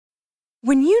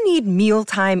When you need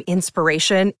mealtime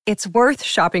inspiration, it's worth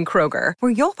shopping Kroger,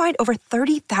 where you'll find over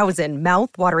 30,000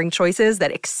 mouth-watering choices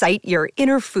that excite your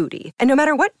inner foodie. And no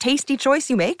matter what tasty choice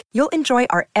you make, you'll enjoy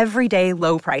our everyday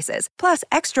low prices, plus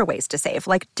extra ways to save,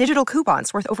 like digital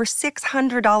coupons worth over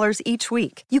 $600 each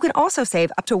week. You can also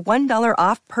save up to $1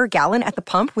 off per gallon at the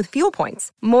pump with fuel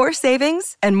points. More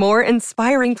savings and more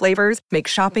inspiring flavors make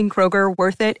shopping Kroger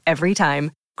worth it every time.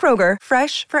 Kroger,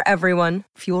 fresh for everyone.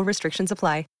 Fuel restrictions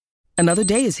apply. Another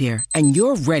day is here, and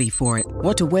you're ready for it.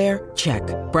 What to wear? Check.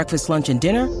 Breakfast, lunch, and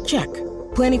dinner? Check.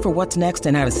 Planning for what's next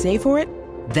and how to save for it?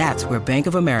 That's where Bank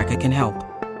of America can help.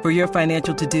 For your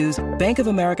financial to-dos, Bank of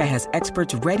America has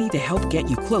experts ready to help get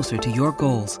you closer to your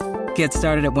goals. Get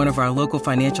started at one of our local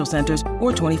financial centers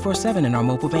or 24/7 in our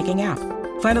mobile banking app.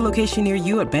 Find a location near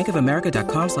you at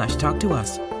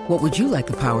bankofamerica.com/talktous. What would you like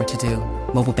the power to do?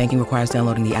 Mobile banking requires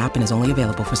downloading the app and is only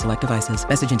available for select devices.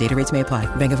 Message and data rates may apply.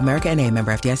 Bank of America N.A.,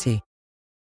 member FDIC.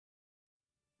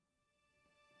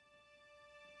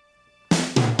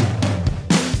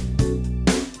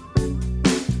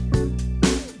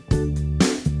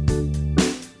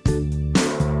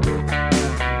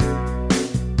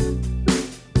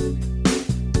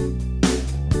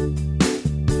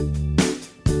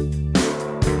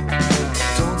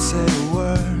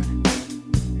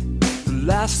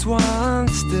 Last one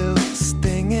still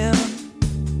stinging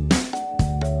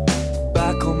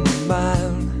back on my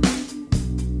mind.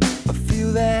 I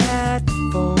feel that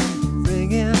phone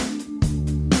ringing,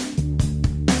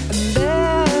 and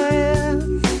there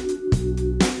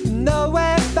is no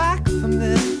way back from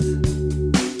this.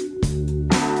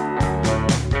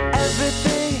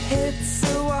 Everything hits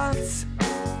at once.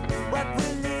 What we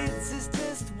need is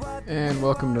just what. And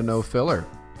welcome to No Filler,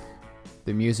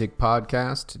 the music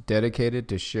podcast dedicated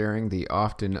to sharing the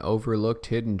often overlooked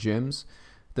hidden gems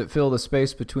that fill the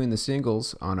space between the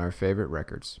singles on our favorite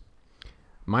records.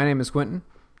 My name is Quentin.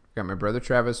 Got my brother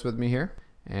Travis with me here,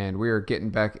 and we are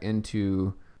getting back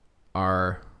into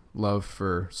our love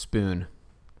for Spoon,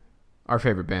 our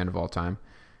favorite band of all time.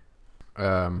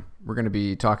 We're going to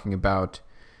be talking about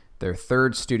their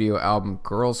third studio album,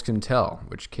 Girls Can Tell,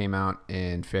 which came out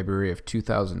in February of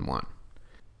 2001.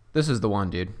 This is the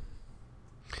one, dude.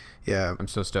 Yeah, I'm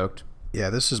so stoked.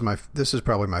 Yeah, this is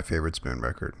probably my favorite Spoon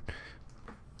record.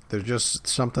 There's just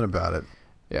something about it.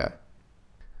 Yeah.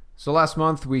 So last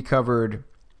month we covered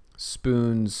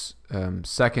Spoon's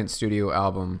second studio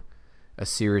album, A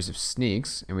Series of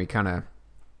Sneaks, and we kind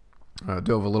of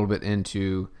dove a little bit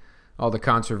into all the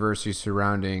controversy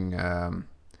surrounding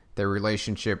their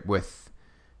relationship with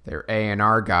their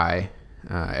A&R guy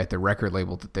at the record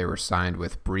label that they were signed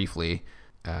with briefly,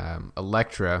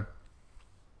 Elektra.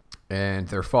 And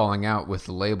they're falling out with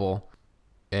the label,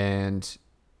 and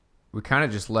we kind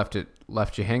of just left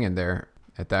you hanging there.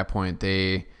 At that point,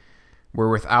 they were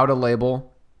without a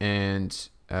label, and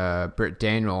Britt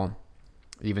Daniel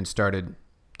even started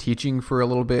teaching for a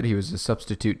little bit. He was a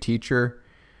substitute teacher.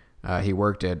 He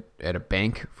worked at a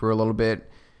bank for a little bit.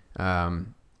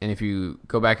 And if you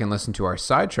go back and listen to our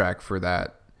sidetrack for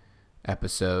that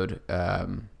episode, that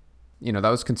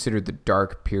was considered the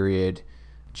dark period.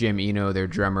 Jim Eno, their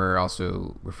drummer,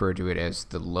 also referred to it as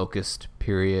the locust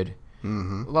period.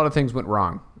 Mm-hmm. A lot of things went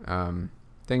wrong.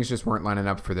 Things just weren't lining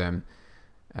up for them.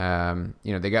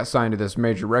 They got signed to this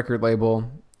major record label,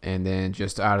 and then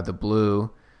just out of the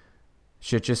blue,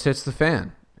 shit just hits the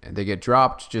fan. And they get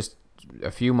dropped just a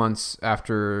few months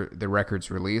after the record's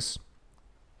release.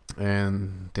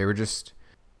 And they were just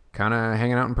kind of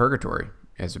hanging out in purgatory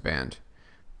as a band.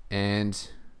 And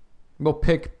we'll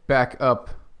pick back up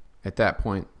at that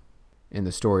point in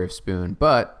the story of Spoon.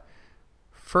 But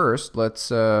first, let's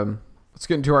get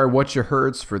into our What You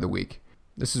Heards for the week.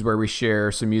 This is where we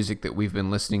share some music that we've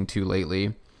been listening to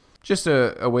lately. Just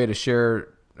a way to share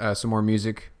some more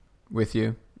music with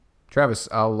you. Travis,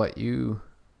 I'll let you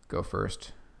go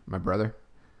first, my brother.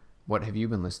 What have you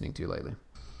been listening to lately?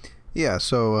 Yeah,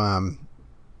 so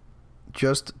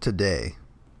just today,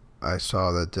 I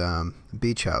saw that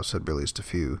Beach House had released a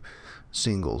few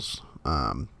singles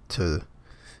to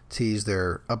tease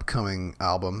their upcoming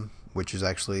album, which is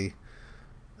actually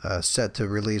set to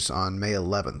release on May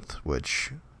 11th,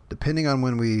 which, depending on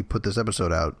when we put this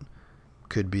episode out,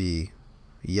 could be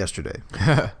yesterday.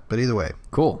 But either way,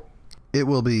 cool. It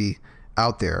will be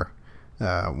out there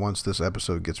once this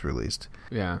episode gets released.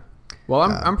 Yeah. Well,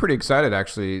 I'm pretty excited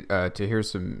actually to hear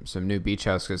some new Beach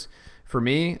House, because for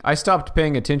me, I stopped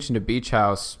paying attention to Beach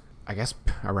House, I guess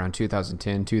around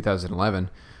 2010, 2011.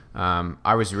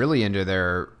 I was really into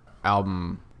their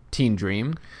album Teen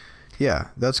Dream. Yeah,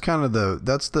 that's kind of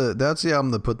that's the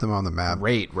album that put them on the map.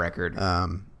 Great record.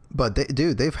 But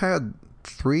they've had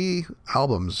 3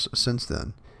 albums since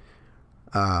then.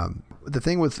 The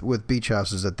thing with Beach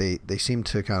House is that they seem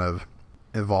to kind of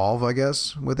evolve, I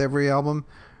guess, with every album.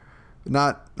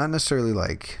 Not necessarily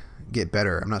like get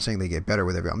better. I'm not saying they get better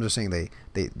with every album. I'm just saying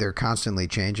they're constantly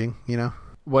changing, you know?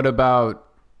 What about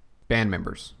band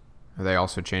members? Are they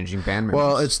also changing band members?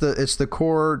 Well, it's the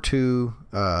core 2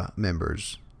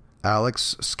 members,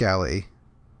 Alex Scally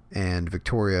and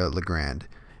Victoria Legrand.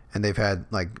 And they've had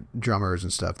like drummers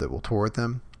and stuff that will tour with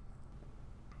them.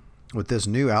 With this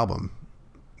new album,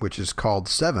 which is called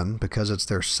 7 because it's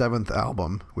their 7th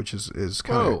album, which is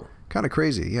kind of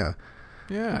crazy, yeah.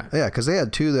 Yeah. Yeah, because they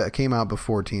had 2 that came out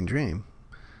before Teen Dream.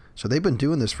 So they've been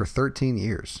doing this for 13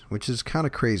 years, which is kind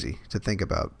of crazy to think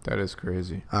about. That is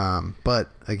crazy.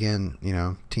 But again, you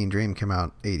know, Teen Dream came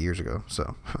out 8 years ago,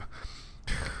 so.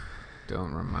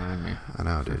 Don't remind me. I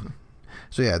know, dude.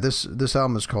 So yeah, this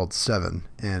album is called 7,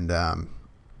 and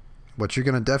what you're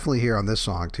gonna definitely hear on this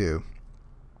song too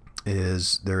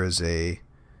is there is I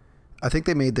think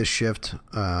they made this shift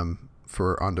on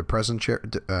Depression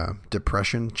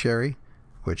Cherry,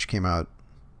 which came out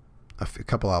a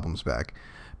couple albums back,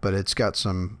 but it's got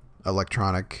some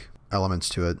electronic elements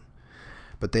to it.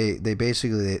 But they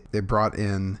basically they brought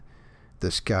in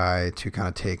this guy to kind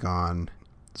of take on.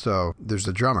 So there's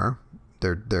the drummer.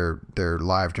 Their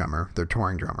live drummer, their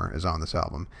touring drummer, is on this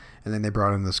album, and then they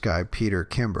brought in this guy Peter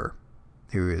Kimber,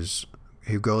 who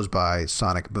goes by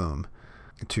Sonic Boom,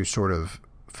 to sort of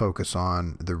focus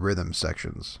on the rhythm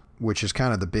sections, which is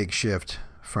kind of the big shift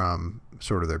from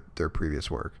sort of their previous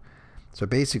work. So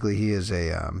basically, he is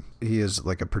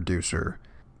like a producer,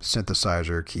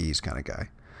 synthesizer, keys kind of guy.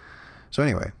 So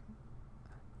anyway,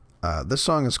 this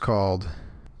song is called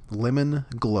Lemon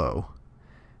Glow,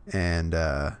 and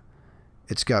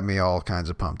it's got me all kinds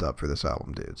of pumped up for this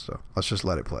album, dude. So let's just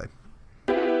let it play.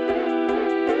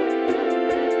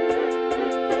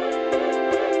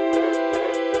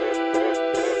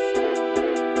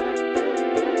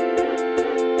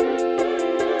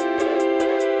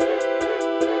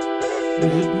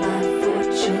 Read my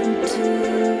fortune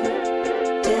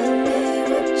too. Tell me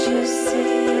what you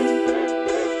see.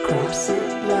 Cross it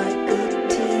like a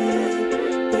T.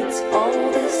 It's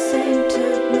all the same to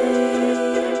me.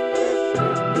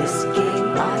 This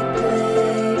game I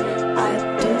play, I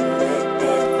do it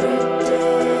every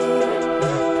day.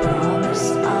 I promise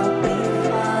I'll be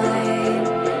fine.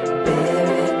 Bear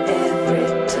it every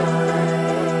time.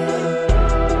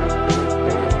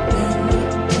 When you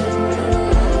turn the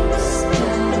lights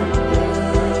down low,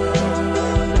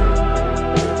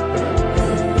 when the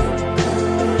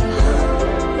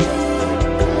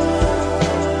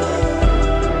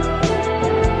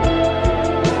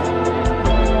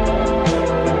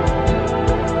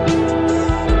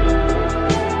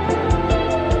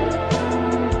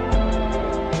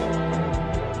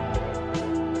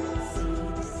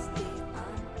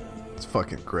It's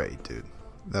fucking great, dude.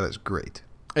 That is great.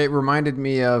 It reminded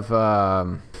me of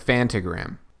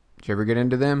Fantagram. Did you ever get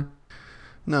into them?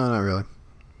 No, not really.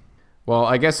 Well,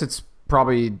 I guess it's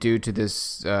probably due to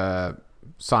this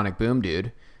Sonic Boom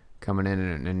dude coming in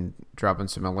and dropping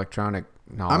some electronic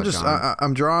knowledge.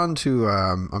 I'm drawn to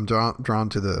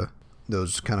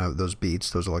those beats,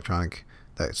 those electronic,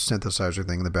 that synthesizer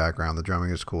thing in the background. The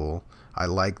drumming is cool. I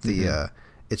like the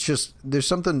it's just there's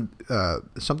something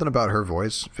about her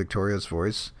voice, Victoria's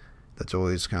voice, that's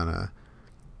always kind of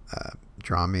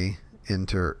drawn me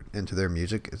into their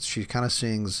music. She kind of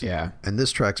sings, and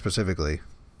this track specifically,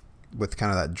 with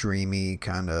kind of that dreamy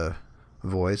kind of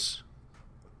voice.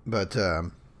 But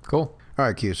cool. All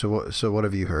right, Q. So what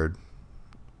have you heard?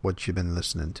 What you been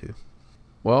listening to?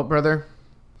 Well, brother,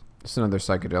 it's another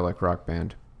psychedelic rock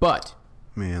band. But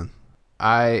man,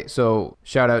 so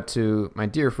shout out to my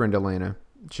dear friend Elena.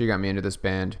 She got me into this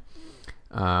band.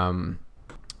 Have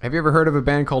you ever heard of a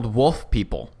band called Wolf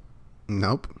People?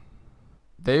 Nope.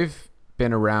 They've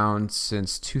been around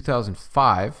since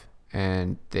 2005,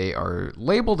 and they are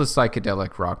labeled a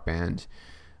psychedelic rock band.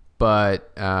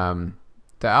 But the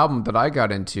album that I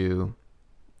got into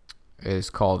is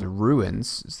called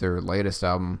Ruins. It's their latest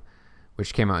album,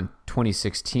 which came out in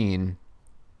 2016.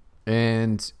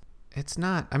 And it's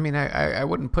not, I mean, I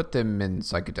wouldn't put them in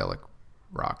psychedelic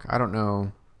rock. I don't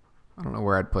know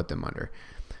where I'd put them under.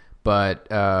 But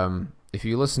if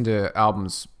you listen to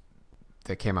albums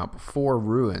that came out before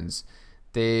Ruins,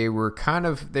 they were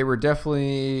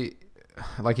definitely,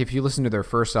 like if you listen to their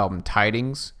first album,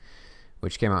 Tidings,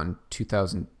 which came out in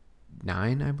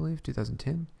 2009, I believe,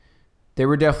 2010. They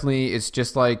were definitely, it's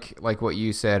just like what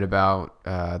you said about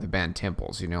the band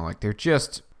Temples, you know, like they're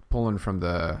just pulling from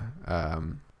the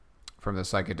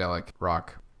psychedelic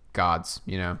rock gods,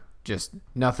 you know. just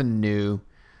nothing new.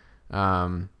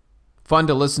 Fun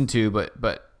to listen to,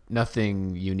 but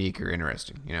nothing unique or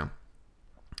interesting, you know.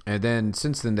 And then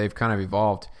since then, they've kind of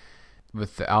evolved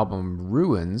with the album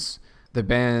Ruins. The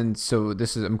band, so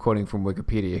this is, I'm quoting from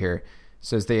Wikipedia here,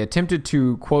 says they attempted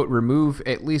to, quote, remove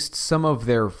at least some of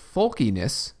their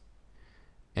folkiness.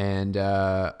 And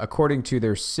according to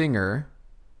their singer,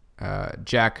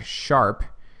 Jack Sharp,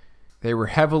 they were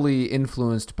heavily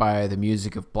influenced by the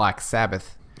music of Black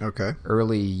Sabbath. Okay.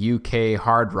 Early UK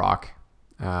hard rock,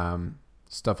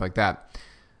 stuff like that.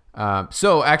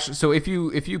 So if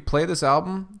you play this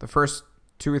album, the first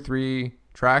 2 or 3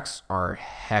 tracks are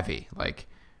heavy. Like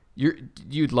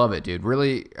you'd love it, dude.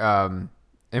 Really,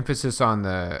 emphasis on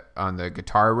the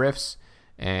guitar riffs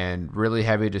and really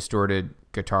heavy distorted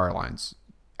guitar lines.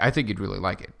 I think you'd really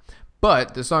like it.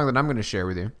 But the song that I'm going to share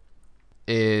with you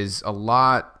is a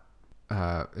lot.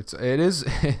 It is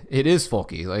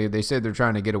folky. Like they said, they're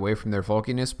trying to get away from their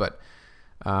folkiness, but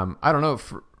I don't know.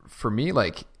 For me,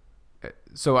 like,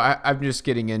 so I'm just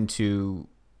getting into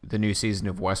the new season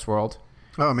of Westworld.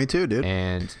 Oh, me too, dude.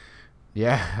 And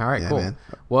yeah, all right, Yeah, cool. man.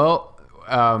 Well,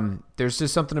 there's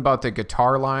just something about the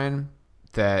guitar line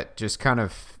that just kind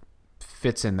of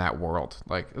fits in that world.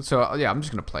 Like, so yeah, I'm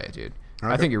just gonna play it, dude.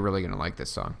 Okay. I think you're really gonna like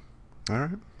this song. All right,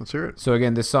 let's hear it. So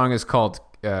again, this song is called.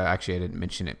 Actually, I didn't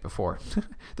mention it before.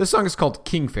 This song is called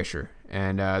Kingfisher,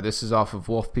 and this is off of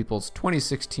Wolf People's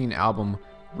 2016 album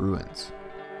Ruins.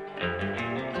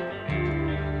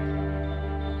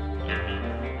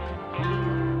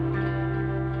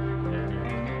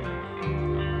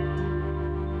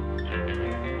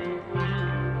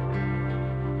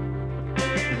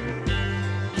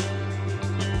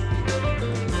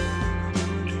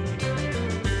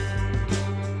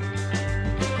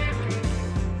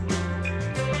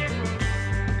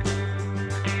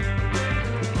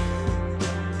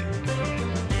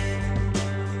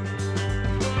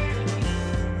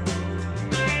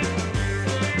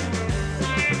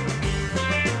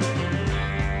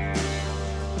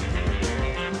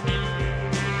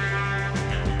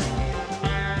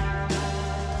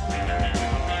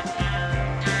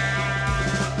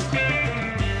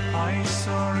 I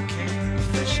saw a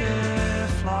kingfisher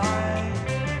fly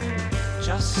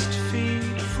just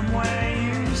feet from where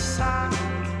you sat.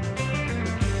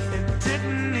 It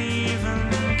didn't even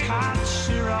catch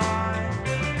your eye.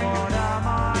 What am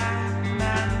I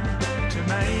meant to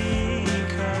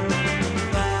make of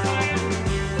that?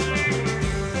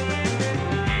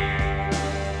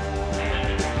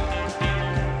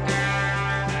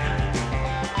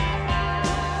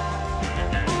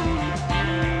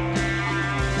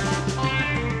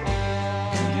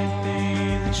 Could it be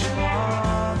that you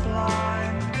are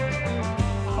blind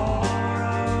or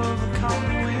overcome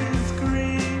with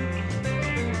grief?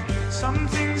 Some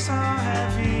things are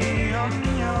heavy on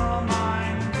your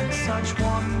mind, and such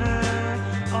wonder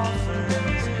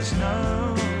offers us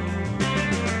no relief.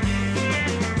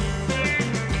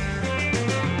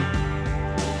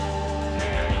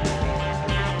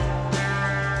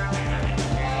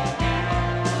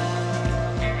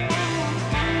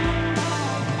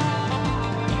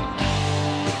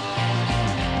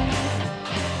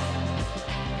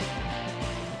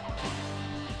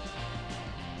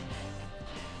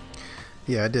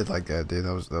 Yeah, I did like that, dude.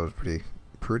 That was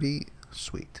pretty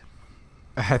sweet.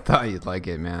 I thought you'd like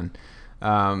it, man.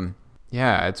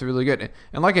 Yeah, it's really good.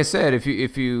 And like I said, if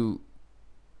you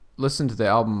listen to the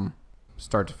album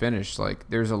start to finish, like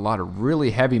there's a lot of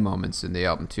really heavy moments in the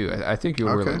album too. I think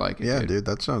you'll really like it. Yeah, dude,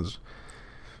 that sounds,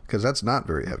 because that's not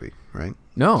very heavy, right?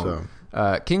 No.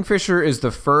 So, Kingfisher is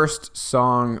the first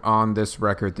song on this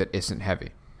record that isn't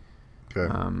heavy.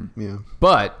 okay. Yeah.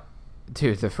 But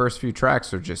dude, the first few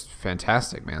tracks are just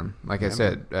fantastic, man. Like I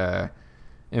said,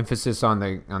 emphasis on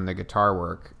the guitar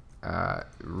work,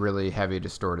 really heavy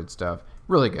distorted stuff,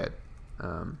 really good.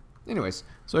 Anyways,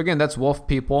 so again, that's Wolf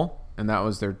People, and that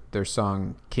was their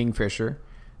song Kingfisher,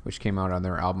 which came out on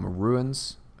their album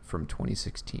Ruins from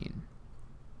 2016.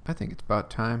 I think it's about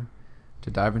time to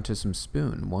dive into some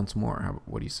Spoon once more.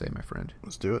 What do you say, my friend?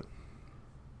 Let's do it.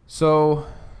 So,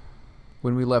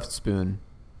 when we left Spoon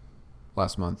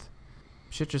last month,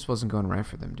 shit just wasn't going right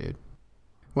for them, dude.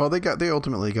 Well, they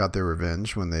ultimately got their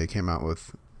revenge when they came out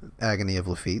with Agony of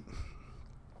Lafitte,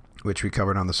 which we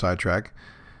covered on the sidetrack.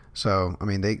 So, I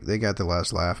mean, they got the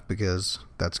last laugh because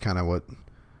that's kind of what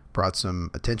brought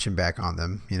some attention back on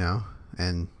them, you know,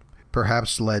 and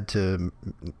perhaps led to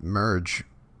Merge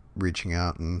reaching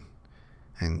out and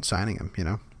signing him, you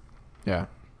know. Yeah.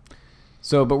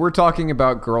 So, but we're talking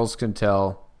about Girls Can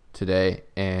Tell today,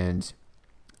 and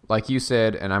like you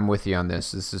said, and I'm with you on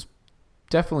this, this is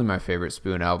definitely my favorite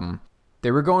Spoon album.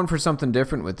 they were going for something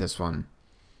different with this one.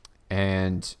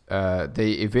 And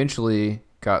they eventually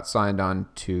got signed on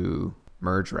to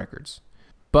Merge Records.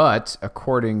 But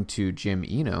according to Jim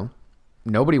Eno,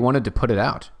 nobody wanted to put it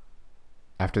out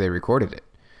after they recorded it,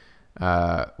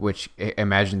 which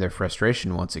imagine their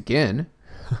frustration once again.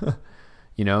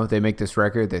 You know, they make this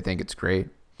record, they think it's great.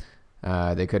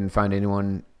 They couldn't find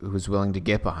anyone who was willing to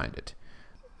get behind it.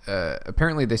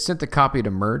 Apparently, they sent the copy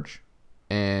to Merge,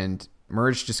 and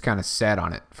Merge just kind of sat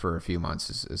on it for a few months,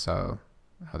 is how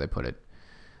they put it.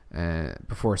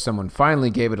 Before someone finally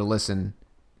gave it a listen,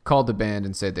 called the band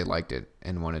and said they liked it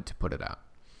and wanted to put it out.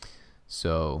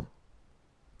 So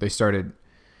they started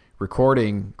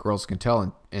recording Girls Can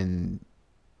Tell in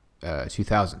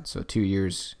 2000. So 2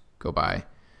 years go by,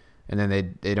 and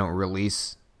then they don't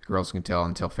release Girls Can Tell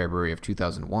until February of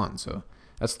 2001. So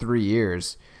that's 3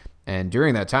 years. And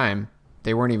during that time,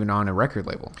 they weren't even on a record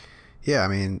label. Yeah, I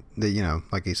mean,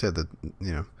 like you said,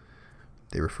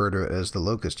 they refer to it as the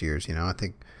Locust Years. I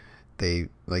think they,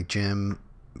 like Jim,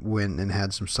 went and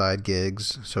had some side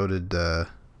gigs. So did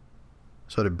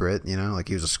Britt. Like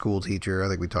he was a school teacher. I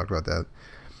think we talked about that.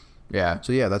 Yeah.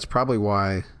 So yeah, that's probably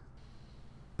why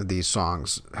these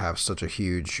songs have such a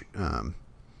huge,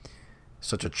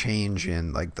 such a change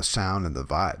in like the sound and the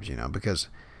vibes. Because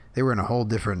they were in a whole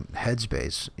different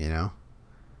headspace.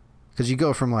 Because you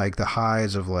go from like the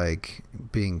highs of like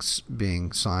being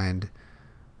signed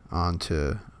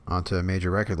onto a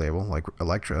major record label like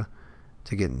Elektra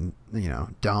to getting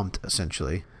dumped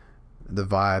essentially. The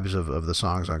vibes of the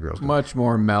songs on Girls much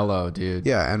more mellow, dude.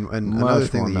 Yeah, and another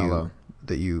thing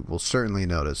that you will certainly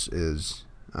notice is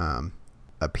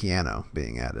a piano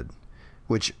being added,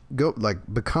 which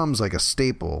becomes like a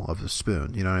staple of the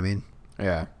Spoon. You know what I mean?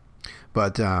 Yeah.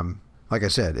 But like I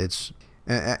said, it's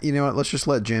you know what? Let's just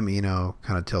let Jim Eno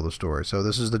kind of tell the story. So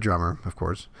this is the drummer, of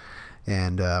course,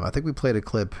 and I think we played a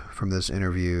clip from this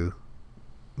interview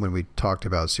when we talked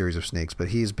about Series of Snakes, but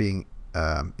he's being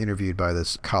interviewed by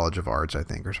this College of Arts, I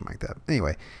think, or something like that.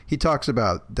 Anyway, he talks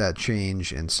about that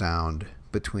change in sound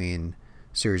between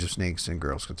Series of Snakes and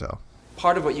Girls Can Tell.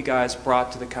 Part of what you guys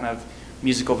brought to the kind of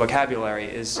musical vocabulary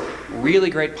is really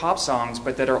great pop songs,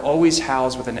 but that are always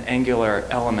housed with an angular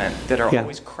element, that are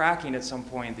always cracking at some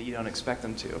point that you don't expect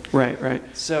them to. Right.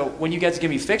 So when you get to Give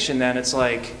Me Fiction, then it's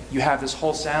like you have this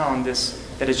whole sound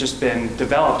that has just been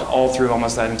developed all through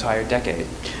almost that entire decade.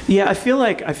 Yeah, I feel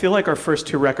like our first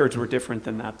two records were different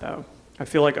than that, though. I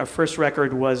feel like our first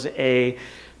record was a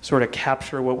sort of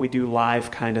capture what we do live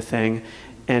kind of thing.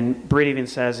 And Britt even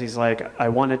says, he's like, I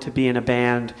wanted to be in a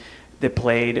band that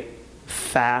played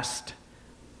fast,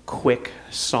 quick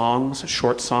songs,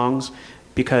 short songs,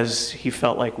 because he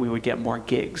felt like we would get more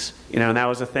gigs. And that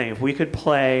was the thing. If we could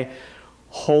play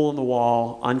Hole in the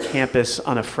Wall on campus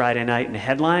on a Friday night and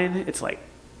headline, it's like,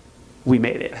 we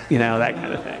made it, that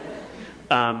kind of thing.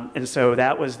 And so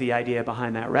that was the idea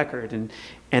behind that record. And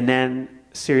then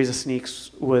Series of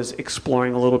Sneaks was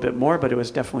exploring a little bit more, but it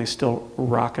was definitely still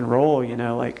rock and roll,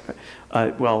 I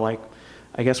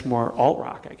guess more alt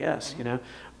rock,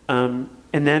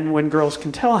 and then when Girls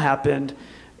Can Tell happened,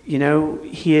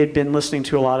 he had been listening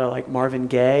to a lot of like Marvin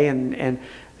Gaye, and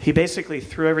he basically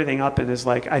threw everything up and is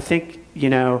like, I think,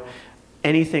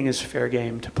 anything is fair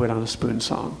game to put on a Spoon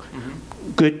song.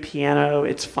 Mm-hmm. Good piano,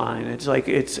 it's fine. It's like,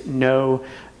 it's no,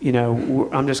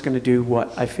 I'm just going to do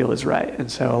what I feel is right.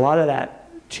 And so a lot of that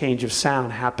change of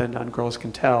sound happened on Girls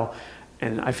Can Tell,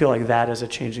 and I feel like that is a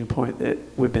changing point that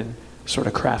we've been sort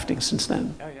of crafting since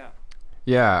then. Oh, yeah.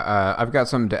 Yeah, I've got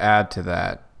something to add to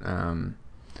that.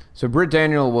 So Britt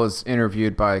Daniel was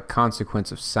interviewed by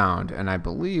Consequence of Sound, and I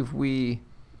believe we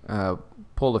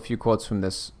pulled a few quotes from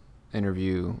this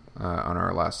interview on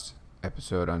our last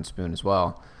episode on Spoon as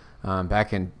well.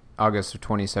 Back in August of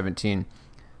 2017,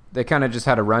 they kind of just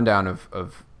had a rundown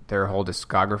of their whole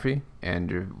discography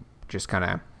and just kind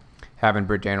of having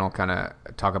Britt Daniel kind of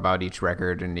talk about each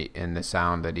record and the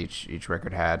sound that each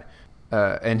record had.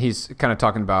 And he's kind of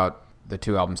talking about the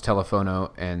two albums,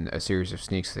 Telephono and A Series of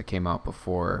Sneaks, that came out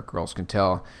before Girls Can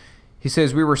Tell. He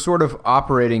says, we were sort of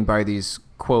operating by these,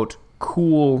 quote,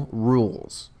 cool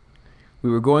rules. We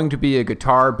were going to be a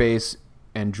guitar, bass,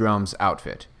 and drums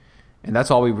outfit. And that's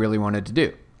all we really wanted to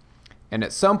do. And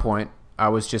at some point, I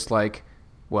was just like,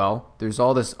 well, there's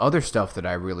all this other stuff that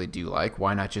I really do like.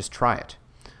 Why not just try it?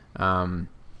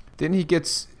 Then he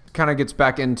gets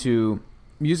back into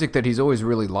music that he's always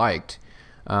really liked.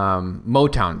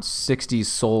 Motown, 60s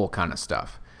soul kind of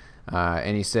stuff.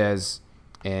 And he says,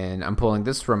 and I'm pulling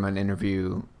this from an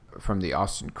interview from the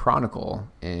Austin Chronicle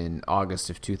in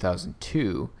August of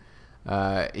 2002.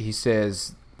 He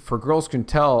says, for Girls Can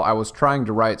Tell, I was trying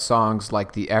to write songs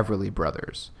like the Everly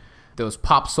Brothers. those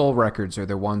pop soul records are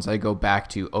the ones I go back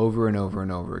to over and over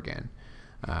and over again.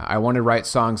 I want to write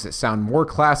songs that sound more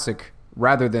classic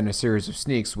rather than a series of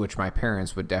sneaks, which my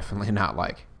parents would definitely not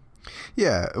like.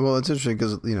 Yeah, well, it's interesting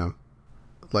because, you know,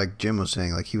 like Jim was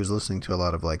saying, like he was listening to a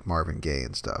lot of like Marvin Gaye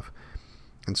and stuff.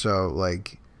 And so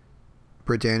like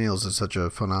Britt Daniels is such a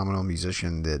phenomenal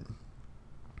musician that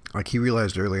like he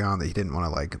realized early on that he didn't want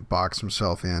to like box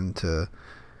himself into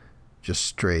just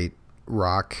straight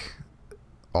rock,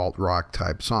 alt rock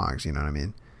type songs, you know what I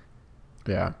mean?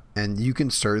 Yeah. And you can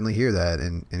certainly hear that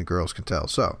in Girls Can Tell.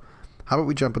 So how about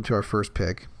we jump into our first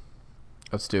pick?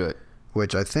 Let's do it.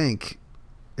 Which I think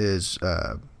is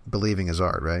Believing Is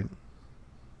Art, right?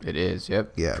 It is,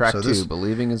 yep. Yeah. Track so 2,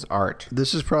 Believing Is Art.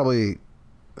 This is probably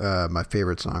my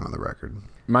favorite song on the record.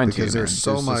 Mine too, because there's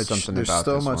so much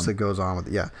that goes on with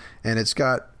it. Yeah. And it's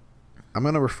got, I'm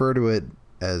going to refer to it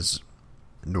as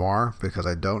noir because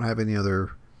I don't have any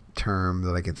other term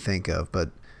that I can think of,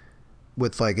 but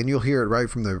with like, and you'll hear it right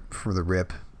from the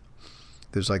rip.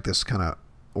 There's like this kind of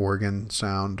organ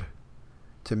sound.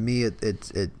 To me, it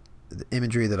the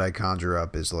imagery that I conjure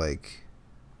up is like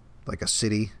a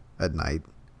city at night.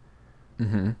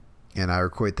 Mm-hmm. And I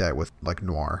equate that with like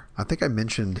noir. I think I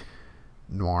mentioned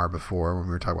noir before when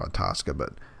we were talking about Tosca,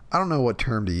 but I don't know what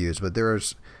term to use, but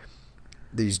there's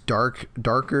these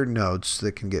darker notes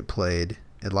that can get played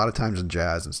a lot of times in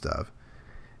jazz and stuff.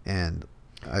 And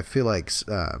I feel like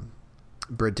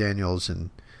Britt Daniels and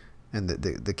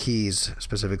the keys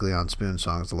specifically on Spoon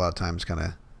songs a lot of times kind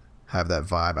of have that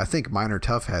vibe. I think Minor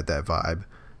Tough had that vibe,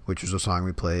 which was a song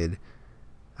we played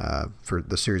for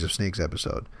the Series of Sneaks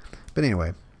episode. But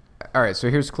anyway. All right, so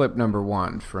here's clip number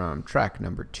 1 from track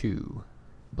number 2,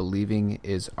 Believing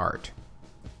Is Art.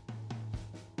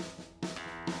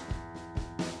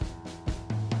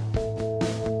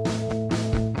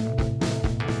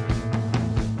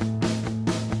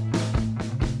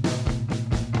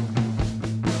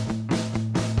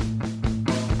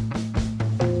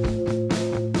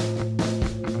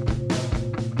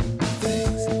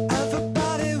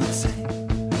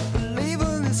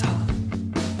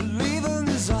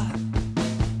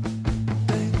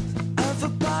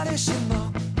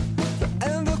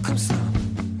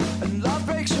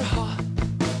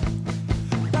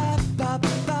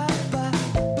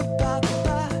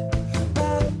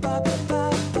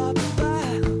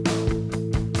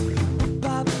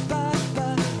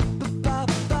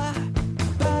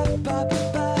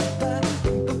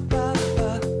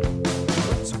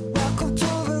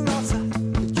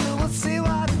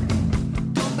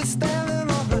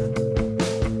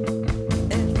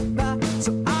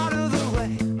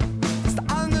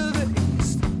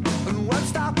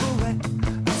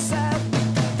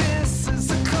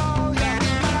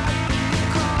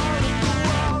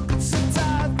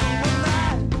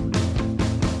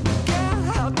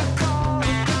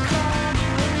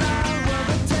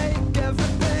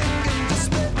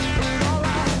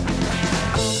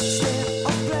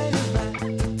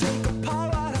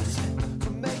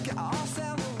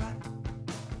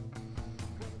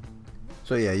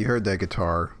 So yeah, you heard that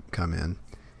guitar come in,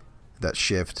 that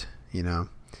shift, you know,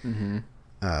 Mm-hmm.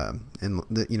 And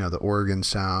the organ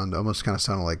sound almost kind of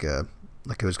sounded like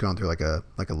it was going through like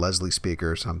a Leslie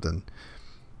speaker or something.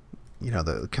 You know,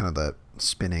 the kind of the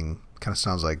spinning kind of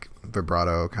sounds like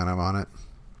vibrato kind of on it.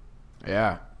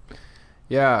 Yeah,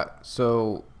 yeah.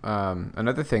 So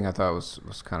another thing I thought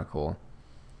was kind of cool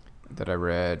that I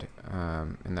read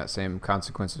in that same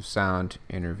Consequence of Sound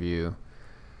interview.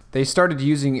 They started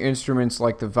using instruments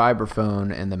like the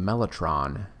vibraphone and the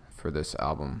mellotron for this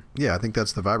album. Yeah, I think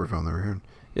that's the vibraphone that we're hearing.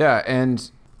 Yeah,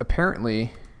 and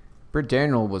apparently Britt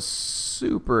Daniel was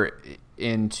super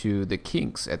into the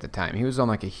Kinks at the time. He was on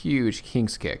like a huge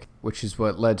Kinks kick, which is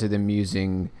what led to them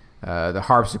using the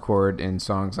harpsichord in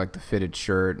songs like The Fitted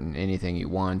Shirt and Anything You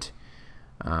Want.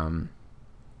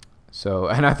 So,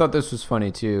 and I thought this was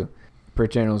funny too.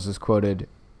 Britt Daniels is quoted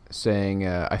saying,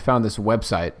 I found this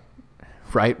website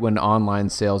right when online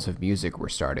sales of music were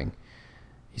starting.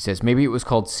 He says, maybe it was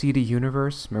called CD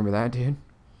Universe. Remember that, dude?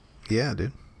 Yeah,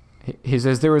 dude. He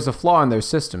says there was a flaw in their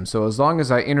system, so as long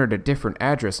as I entered a different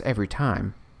address every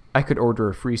time, I could order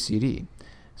a free CD.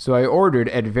 So I ordered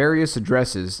at various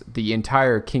addresses the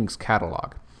entire Kinks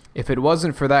catalog. If it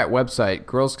wasn't for that website,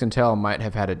 Girls Can Tell might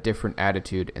have had a different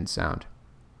attitude and sound.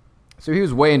 So he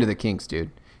was way into the Kinks,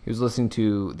 dude. He was listening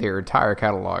to their entire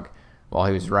catalog while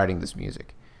he was writing this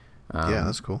music. Yeah,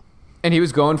 that's cool. And he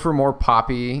was going for more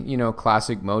poppy,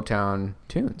 classic Motown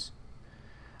tunes.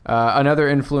 Another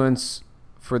influence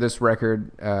for this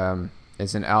record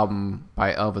is an album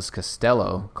by Elvis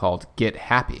Costello called Get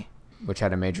Happy, which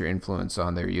had a major influence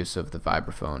on their use of the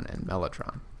vibraphone and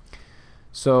mellotron.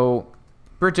 So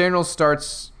Britt Daniels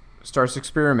starts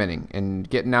experimenting and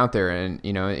getting out there, and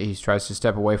he tries to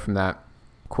step away from that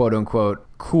quote unquote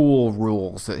cool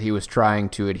rules that he was trying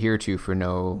to adhere to for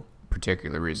no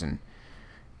particular reason,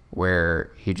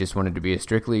 where he just wanted to be a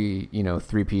strictly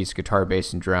 3-piece guitar,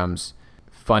 bass, and drums,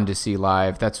 fun to see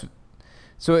live.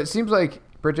 So it seems like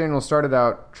Britt Daniels started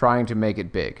out trying to make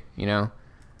it big, Yeah.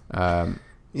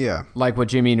 like what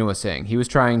Jimmy Inu was saying. He was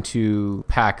trying to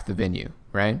pack the venue,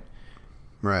 right?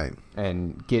 Right.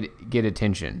 And get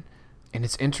attention. And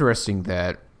it's interesting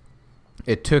that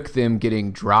it took them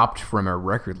getting dropped from a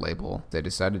record label. They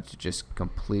decided to just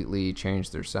completely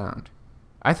change their sound.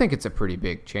 I think it's a pretty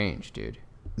big change, dude.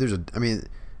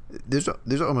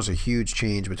 There's almost a huge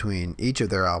change between each of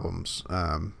their albums,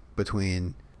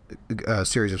 between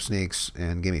Series of Sneaks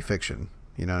and Gimme Fiction.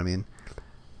 You know what I mean?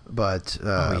 But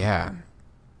Oh yeah.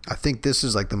 I think this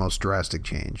is like the most drastic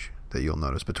change that you'll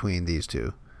notice between these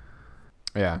two.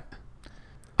 Yeah.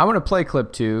 I want to play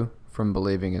clip 2 from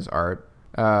Believing Is Art.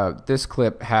 This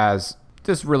clip has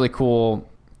this really cool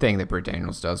thing that Britt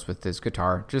Daniels does with his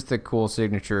guitar. Just the cool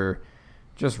signature,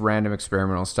 just random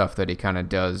experimental stuff that he kind of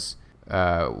does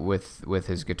with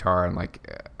his guitar. And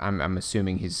like, I'm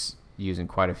assuming he's using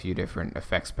quite a few different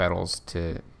effects pedals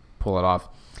to pull it off.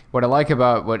 What I like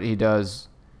about what he does,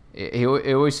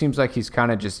 it always seems like he's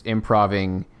kind of just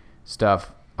improvising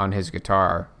stuff on his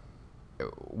guitar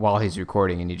while he's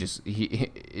recording, and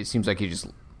it seems like he just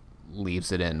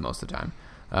leaves it in most of the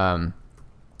time.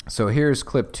 So here's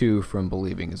clip 2 from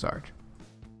Believing Is Art.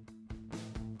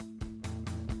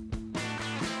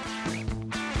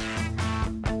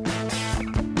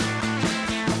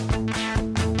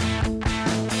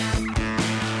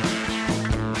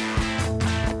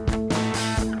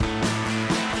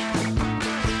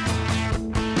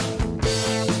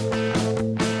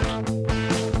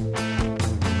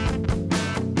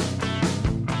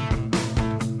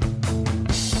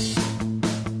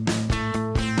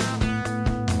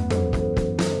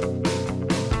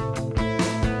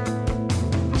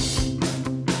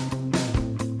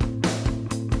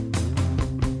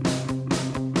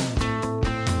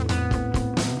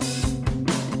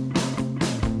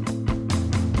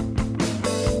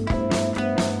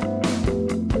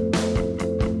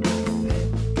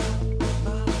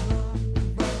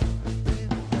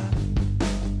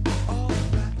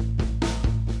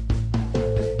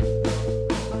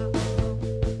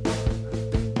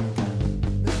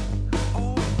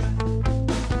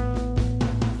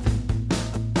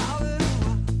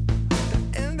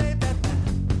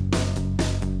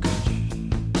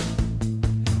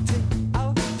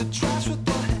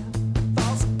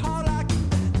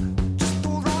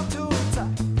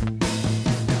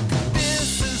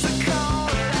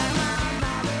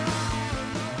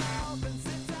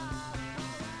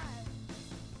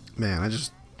 Man, I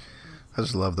just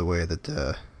love the way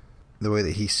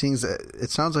that he sings. It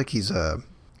sounds like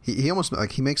he almost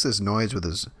like he makes this noise with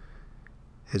his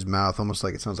mouth, almost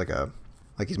like it sounds like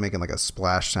he's making like a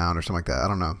splash sound or something like that. I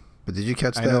don't know, but did you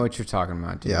catch that? I know what you're talking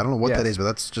about, dude. Yeah, I don't know what that is, but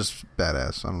that's just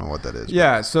badass. I don't know what that is.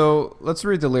 Yeah, so let's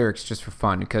read the lyrics just for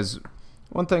fun, because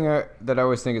one thing that I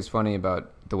always think is funny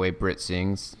about the way Britt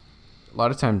sings, a lot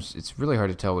of times it's really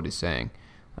hard to tell what he's saying,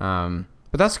 but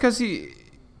that's because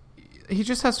he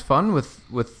just has fun with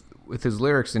his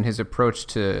lyrics and his approach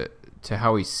to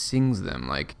how he sings them.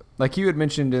 Like you had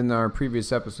mentioned in our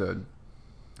previous episode,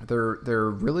 they're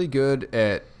really good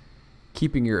at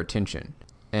keeping your attention.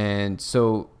 And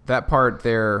so that part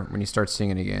there, when he starts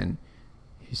singing again,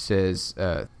 he says,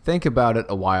 think about it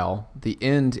a while. The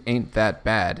end ain't that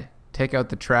bad. Take out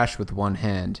the trash with one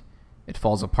hand. It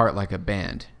falls apart like a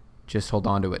band. Just hold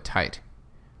on to it tight.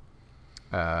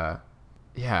 Yeah,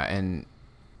 and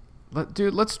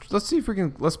dude, let's see if we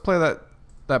can. Let's play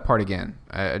that part again.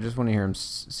 I just want to hear him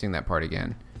sing that part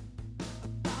again.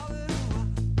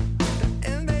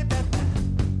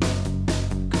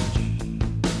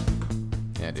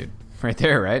 Yeah, dude, right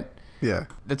there, right? Yeah,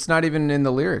 it's not even in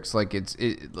the lyrics. Like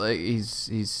like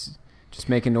he's just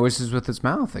making noises with his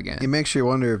mouth again. It makes you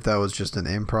wonder if that was just an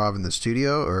improv in the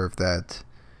studio, or if that,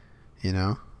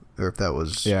 or if that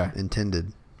was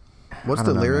intended. What's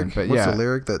the lyric? Know, What's the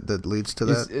lyric that leads to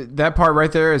that? That part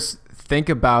right there is, think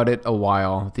about it a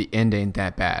while. The end ain't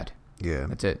that bad. Yeah.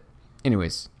 That's it.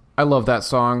 Anyways, I love that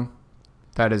song.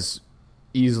 That is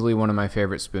easily one of my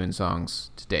favorite Spoon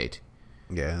songs to date.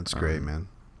 Yeah, that's great, man.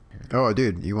 Oh,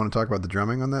 dude, you want to talk about the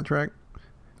drumming on that track?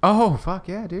 Oh, fuck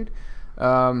yeah, dude.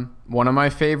 One of my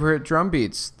favorite drum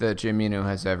beats that Jim Eno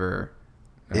has ever...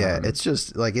 Yeah, it's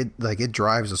just it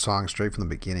drives the song straight from the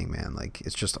beginning, man. Like,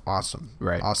 it's just awesome.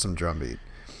 Right. Awesome drum beat.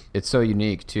 It's so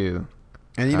unique too.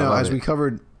 And as we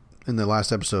covered in the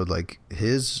last episode, like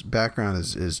his background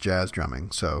is jazz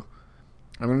drumming. So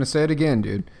I'm going to say it again,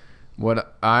 dude.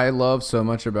 What I love so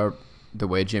much about the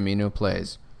way Jim Eno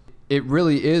plays, it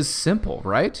really is simple,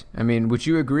 right? I mean, would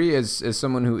you agree as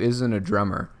someone who isn't a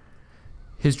drummer?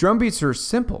 His drum beats are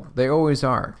simple. They always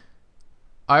are.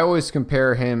 I always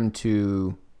compare him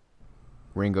to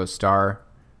Ringo Starr.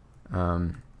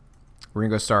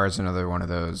 Ringo Starr is another one of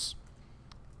those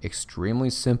extremely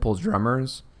simple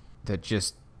drummers that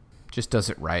just does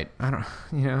it right. I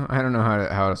don't know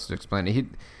how else to explain it.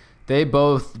 They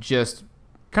both just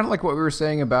kind of like what we were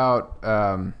saying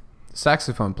about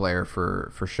saxophone player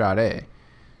for Sade.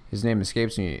 His name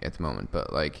escapes me at the moment,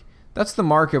 but like that's the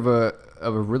mark of a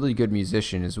really good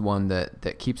musician, is one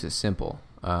that keeps it simple,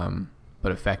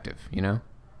 but effective. You know.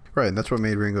 Right, and that's what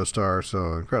made Ringo Starr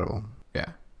so incredible.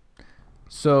 Yeah.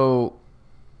 So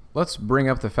let's bring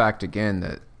up the fact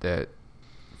again that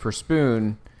for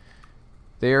Spoon,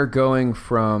 they are going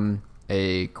from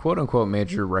a quote-unquote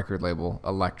major record label,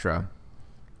 Elektra,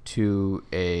 to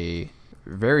a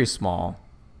very small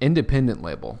independent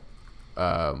label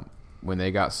when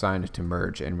they got signed to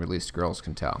Merge and released Girls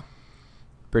Can Tell.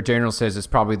 Britt Daniels says it's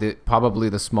probably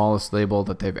the smallest label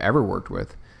that they've ever worked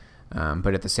with.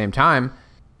 But at the same time,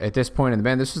 at this point in the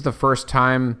band, this is the first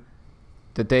time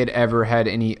that they'd ever had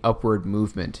any upward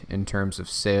movement in terms of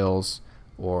sales,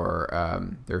 or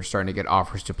they're starting to get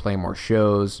offers to play more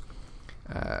shows.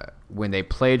 When they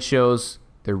played shows,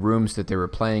 the rooms that they were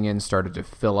playing in started to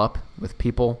fill up with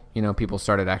people. You know, people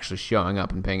started actually showing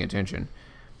up and paying attention.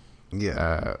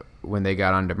 Yeah. When they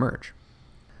got onto Merge.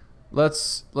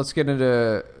 Let's get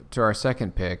into our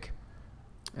second pick.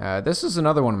 This is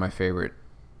another one of my favorite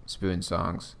Spoon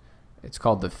songs. It's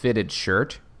called "The Fitted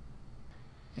Shirt,"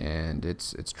 and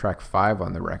it's track 5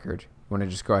 on the record. You want to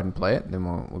just go ahead and play it, and then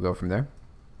we'll go from there.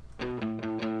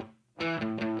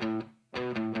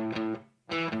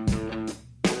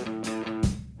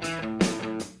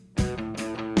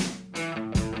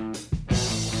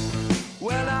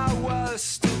 When I was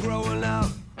still growing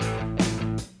up,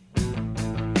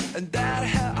 and Dad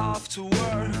head off to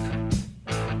work,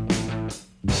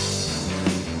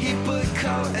 he put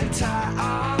coat and tie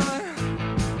on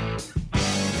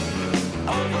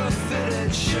over a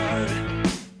fitted shirt.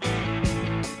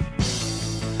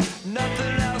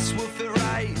 Nothing else will fit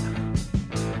right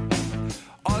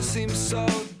or seem so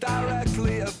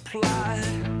directly applied.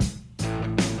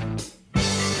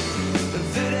 The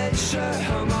fitted shirt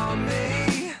hung on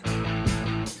me,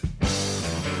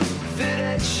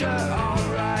 fitted shirt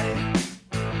alright.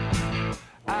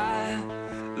 I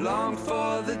long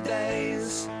for the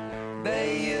days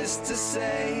they used to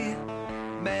say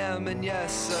ma'am and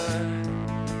yes sir.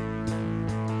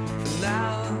 For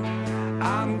now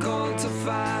I'm going to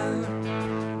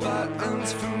find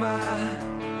buttons for my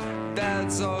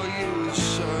dad's all used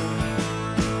shirt.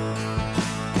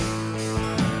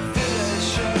 Fitted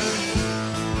shirt,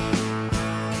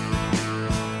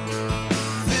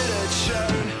 fitted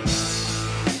shirt.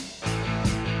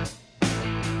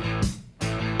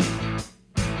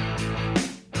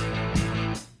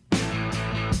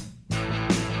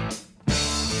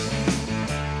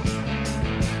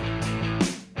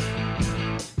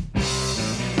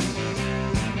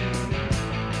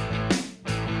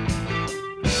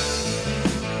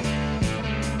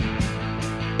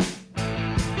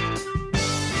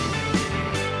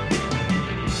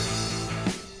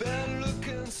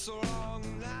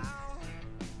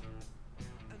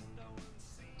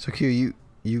 So Q,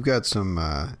 you've got some.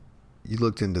 You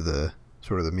looked into the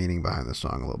sort of the meaning behind the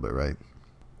song a little bit, right?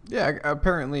 Yeah,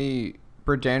 apparently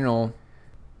Britt Daniel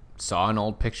saw an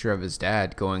old picture of his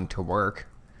dad going to work,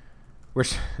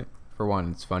 which, for one,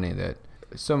 it's funny that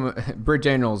Britt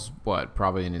Daniel's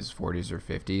probably in his 40s or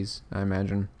 50s, I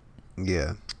imagine.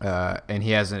 Yeah. And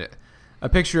he has a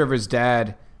picture of his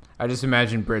dad. I just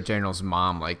imagine Britt Daniel's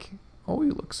mom like, "Oh,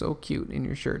 you look so cute in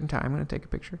your shirt and tie. I'm going to take a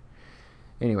picture."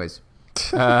 Anyways.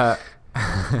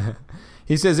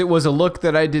 He says it was a look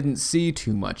that I didn't see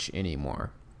too much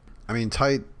anymore. I mean,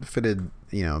 tight fitted,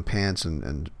 pants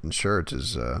and shirts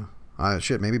is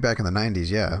shit. Maybe back in the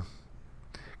 90s, yeah.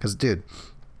 Because, dude,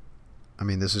 I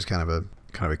mean, this is kind of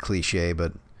a cliche,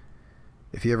 but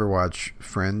if you ever watch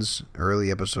Friends,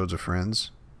 early episodes of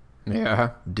Friends,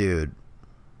 yeah, dude,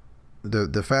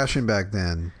 the fashion back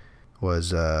then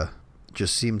was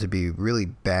just seemed to be really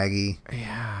baggy.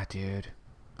 Yeah, dude.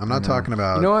 I'm not talking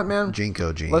about, you know what, man?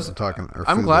 Jinko jeans.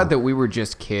 I'm glad that we were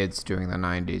just kids during the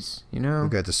 90s, you know? We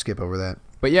got to skip over that.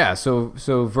 But yeah, so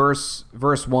verse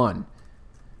 1.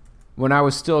 When I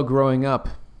was still growing up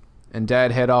and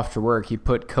Dad head off to work, he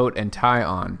put coat and tie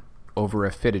on over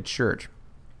a fitted shirt.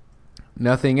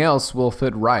 Nothing else will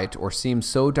fit right or seem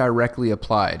so directly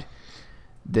applied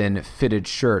than fitted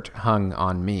shirt hung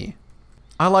on me.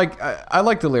 I like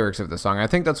the lyrics of the song. I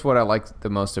think that's what I like the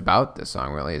most about this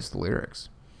song, really, is the lyrics.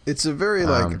 It's a very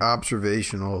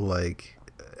observational, like,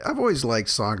 I've always liked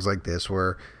songs like this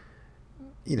where,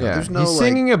 you know, there's no, he's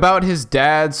singing about his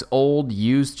dad's old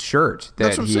used shirt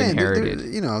that he inherited.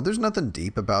 There's nothing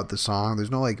deep about the song.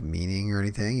 There's no like meaning or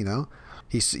anything.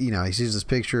 He sees this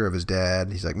picture of his dad.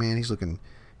 And he's like, man, he's looking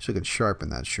sharp in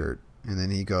that shirt. And then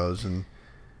he goes and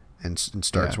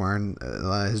starts wearing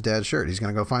his dad's shirt. He's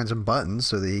gonna go find some buttons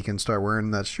so that he can start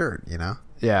wearing that shirt.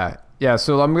 Yeah.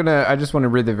 So I just want to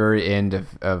read the very end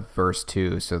of verse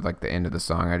 2. So like the end of the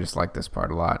song. I just like this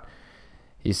part a lot.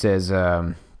 He says,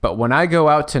 but when I go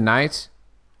out tonight,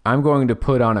 I'm going to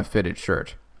put on a fitted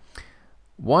shirt.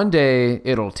 One day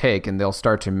it'll take and they'll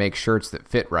start to make shirts that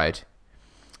fit right.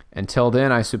 Until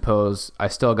then, I suppose I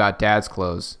still got dad's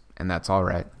clothes, and that's all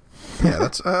right. Yeah,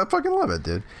 I fucking love it,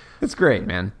 dude. It's great,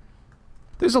 man.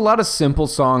 There's a lot of simple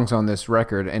songs on this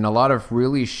record, and a lot of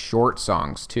really short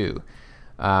songs too.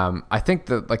 I think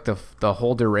the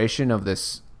whole duration of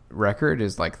this record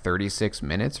is like 36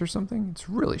 minutes or something. It's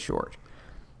really short.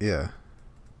 Yeah.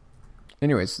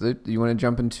 Anyways, do you want to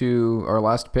jump into our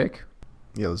last pick?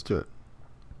 Yeah, let's do it.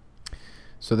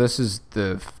 So this is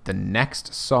the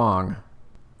next song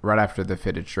right after the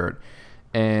fitted shirt,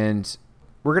 and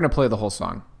we're gonna play the whole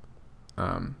song.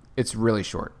 It's really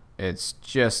short. It's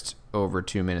just over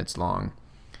 2 minutes long.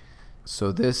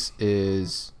 So this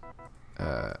is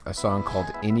a song called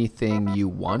Anything You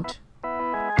Want.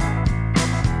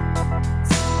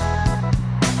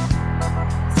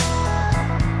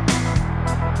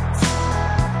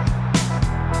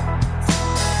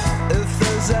 If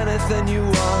there's anything you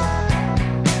want,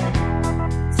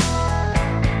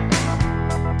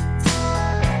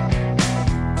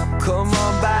 come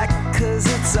on back, 'cause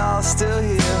it's all still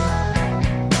here.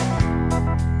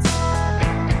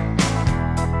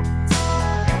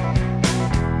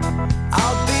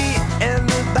 I'll be in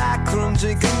the back room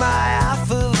drinking my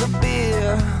half of the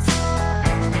beer.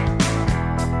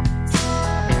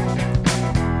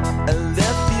 And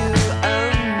if you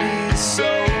and me so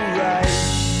right,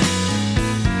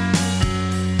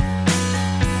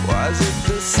 was it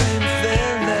the same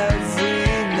thing every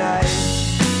night?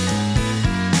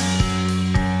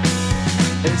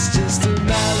 It's just a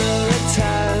matter of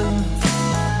time.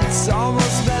 It's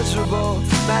almost measurable.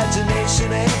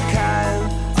 Imagination ain't kind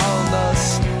on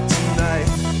us tonight.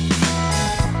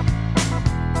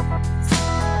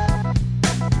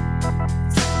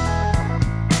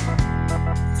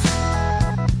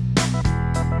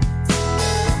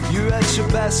 You're at your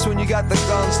best when you got the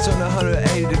guns turned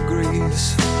 180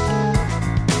 degrees.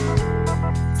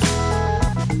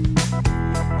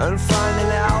 And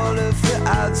finding out if it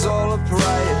adds all up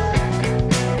right.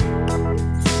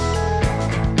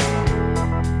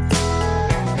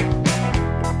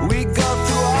 We go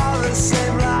through all the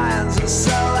same lines and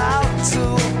sell out to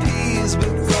appease, but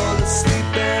go to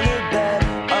sleep in a bed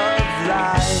of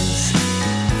lies.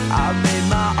 I made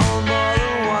my own more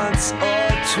than once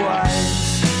or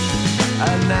twice.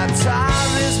 And now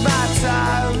time is my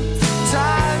time.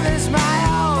 Time is my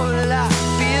own, and I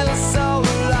feel so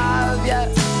alive, yeah.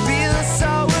 So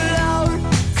alone,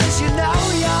 'cause you know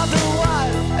you're the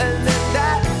one, and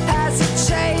that hasn't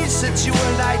changed since you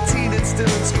were 19 and still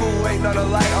in school, waiting on a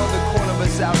light on the corner of a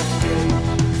South Street.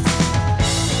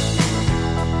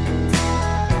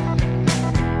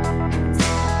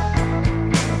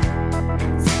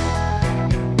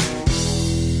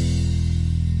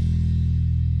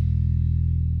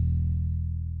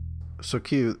 So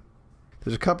cute.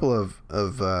 There's a couple of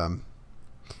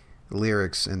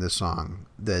lyrics in this song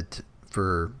that,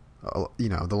 for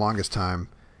the longest time,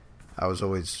 I was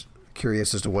always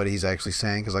curious as to what he's actually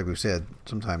saying, because like we've said,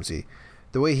 sometimes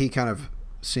the way he kind of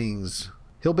sings,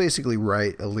 he'll basically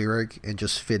write a lyric and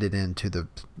just fit it into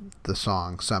the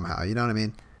song somehow. You know what I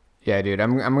mean? Yeah, dude.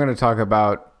 I'm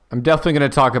definitely gonna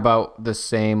talk about the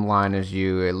same line as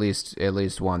you at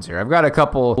least once here. I've got a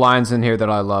couple lines in here that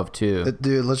I love too.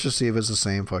 Dude, let's just see if it's the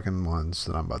same fucking ones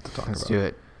that I'm about to talk about. Let's do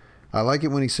it. I like it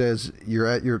when he says, "You're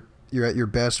at your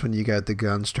best when you got the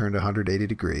guns turned 180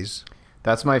 degrees."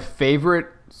 That's my favorite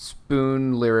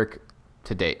Spoon lyric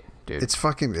to date, dude. It's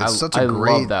such a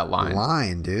great love that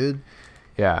line, dude.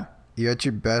 Yeah. You're at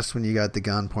your best when you got the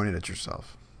gun pointed at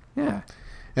yourself. Yeah.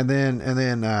 And then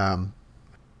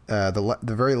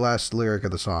the very last lyric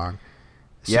of the song.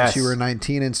 Yes. Since you were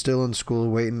 19 and still in school,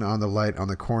 waiting on the light on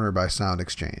the corner by Sound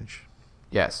Exchange.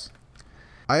 Yes.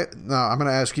 I'm going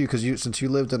to ask you, because since you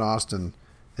lived in Austin,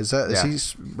 is he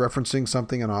referencing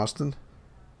something in Austin?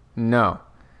 No.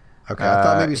 Okay, I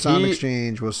thought maybe Sound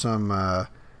Exchange was some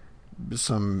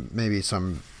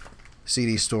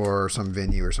CD store or some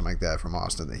venue or something like that from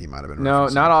Austin that he might have been. No,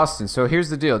 referencing. not Austin. So here's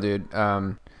the deal, dude.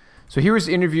 So he was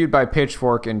interviewed by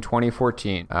Pitchfork in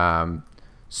 2014.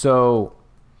 So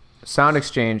Sound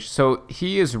Exchange. So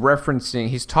he's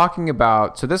talking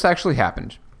about. So this actually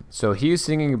happened. So he's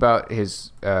singing about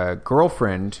his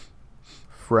girlfriend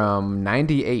from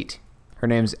 '98. Her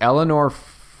name's Eleanor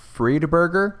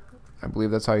Friedberger. I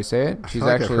believe that's how you say it. She's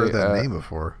actually I've heard that name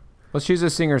before. Well, she's a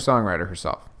singer-songwriter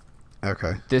herself.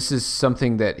 Okay. This is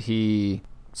something that he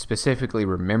specifically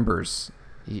remembers.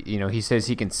 He says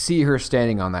he can see her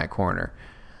standing on that corner.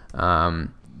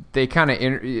 They kind of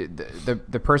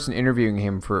the person interviewing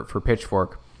him for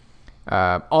Pitchfork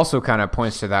also kind of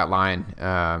points to that line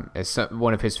as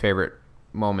one of his favorite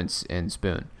moments in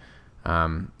Spoon.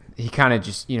 He kind of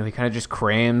just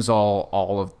crams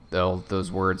all of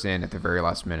those words in at the very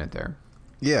last minute there.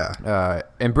 Yeah.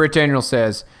 And Britt Daniel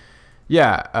says,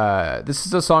 this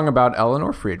is a song about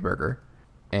Eleanor Friedberger,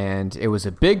 and it was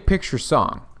a big picture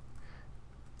song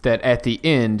that at the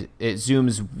end, it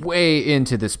zooms way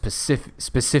into the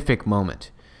specific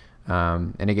moment.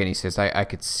 And again, he says, I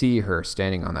could see her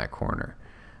standing on that corner.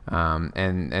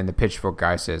 And the Pitchfork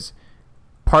guy says,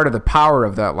 part of the power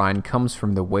of that line comes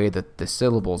from the way that the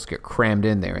syllables get crammed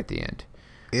in there at the end.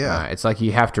 Yeah. It's like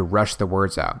you have to rush the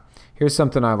words out. Here's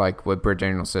something I like what Britt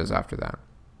Daniel says after that.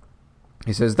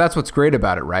 He says, that's what's great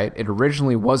about it, right? It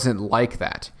originally wasn't like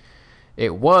that.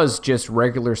 It was just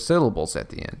regular syllables at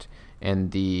the end.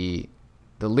 And the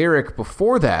lyric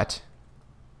before that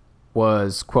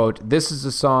was, quote, this is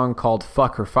a song called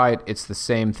Fuck or Fight. It's the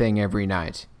same thing every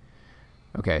night.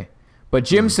 Okay. But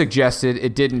Jim suggested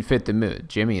it didn't fit the mood.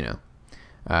 Jim Eno.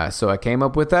 So I came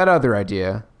up with that other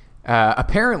idea.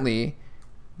 Apparently,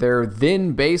 their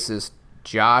then bassist,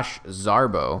 Josh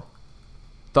Zarbo,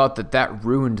 thought that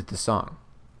ruined the song.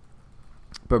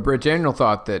 But Britt Daniel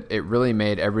thought that it really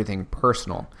made everything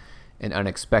personal and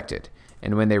unexpected.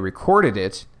 And when they recorded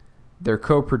it, their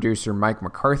co-producer Mike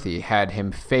McCarthy had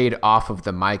him fade off of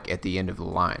the mic at the end of the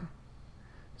line.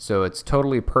 So it's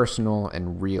totally personal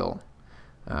and real.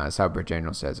 That's how Britt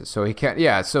Daniel says it. So he can't.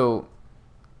 Yeah. So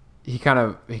he kind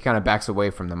of backs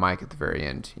away from the mic at the very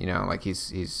end. Like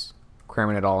he's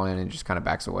cramming it all in and just kind of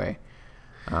backs away.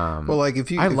 Well, like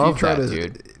if you try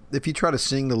to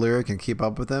sing the lyric and keep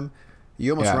up with them,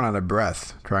 you almost run out of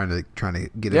breath trying to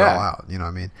get it all out. You know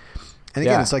what I mean? And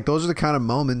again, it's like those are the kind of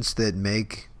moments that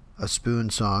make a Spoon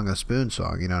song.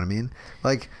 You know what I mean?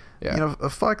 Like,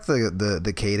 fuck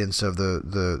the cadence of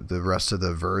the rest of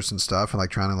the verse and stuff, and like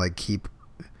trying to like keep,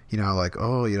 I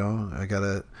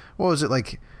gotta. What was it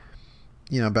like?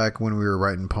 Back when we were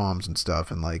writing poems and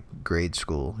stuff in like grade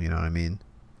school. You know what I mean?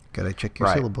 Gotta check your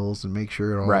syllables and make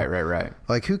sure it all. Right.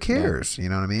 Like, who cares? Yeah. You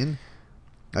know what I mean?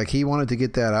 Like, he wanted to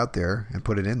get that out there and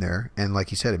put it in there, and like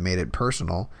he said, it made it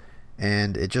personal.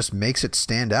 And it just makes it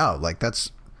stand out. Like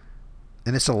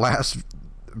and it's the last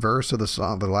verse of the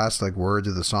song, the last like words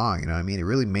of the song. You know what I mean? It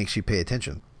really makes you pay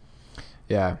attention.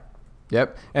 Yeah.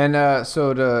 Yep. And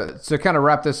so to kind of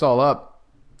wrap this all up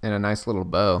in a nice little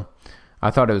bow, I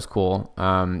thought it was cool. You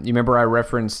remember I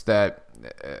referenced that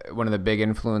one of the big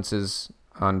influences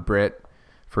on Britt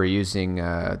for using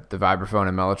the vibraphone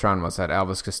and mellotron was that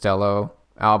Elvis Costello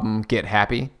album, Get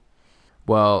Happy.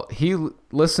 Well, he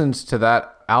listened to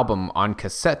that album on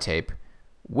cassette tape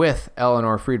with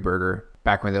Eleanor Friedberger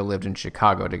back when they lived in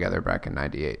Chicago together back in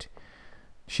 '98.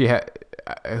 She had,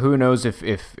 who knows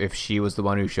if she was the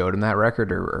one who showed him that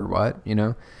record or what,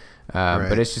 right.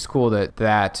 But it's just cool that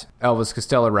Elvis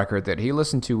Costello record that he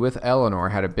listened to with Eleanor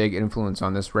had a big influence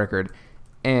on this record,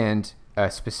 and a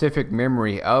specific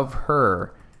memory of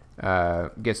her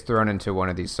gets thrown into one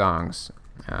of these songs.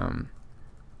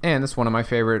 And that's one of my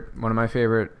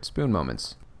favorite Spoon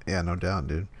moments. Yeah, no doubt,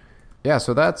 dude. Yeah,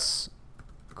 so that's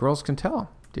Girls Can Tell,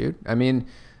 dude. I mean,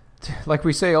 like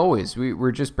we say always,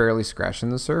 we're just barely scratching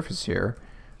the surface here,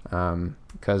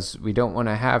 because we don't want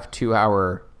to have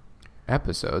 2-hour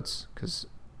episodes. Because,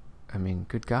 I mean,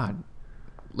 good God,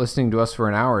 listening to us for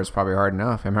an hour is probably hard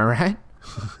enough. Am I right?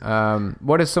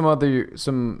 What is some of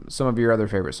your other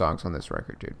favorite songs on this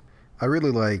record, dude? I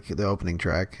really like the opening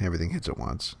track, Everything Hits at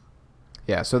Once.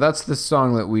 Yeah, so that's the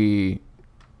song that we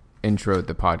introed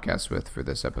the podcast with for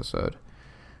this episode.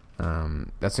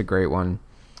 That's a great one.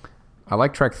 I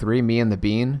like track 3, Me and the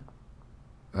Bean,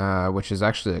 which is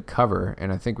actually a cover,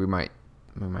 and I think we might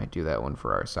do that one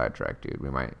for our sidetrack, dude.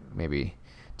 We might maybe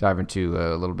dive into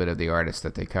a little bit of the artist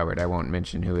that they covered. I won't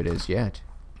mention who it is yet.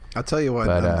 I'll tell you what,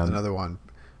 another one.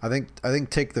 I think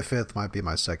Take the Fifth might be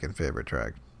my second favorite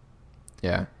track.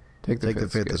 Yeah, Take the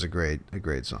Fifth is a great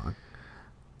song.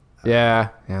 Yeah,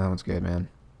 that one's good, man.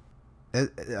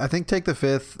 I think Take the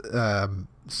Fifth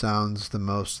sounds the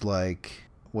most like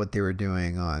what they were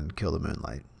doing on Kill the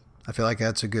Moonlight. I feel like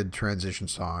that's a good transition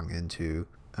song into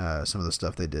some of the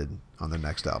stuff they did on their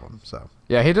next album. So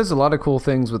yeah, he does a lot of cool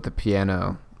things with the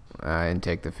piano in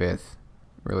Take the Fifth.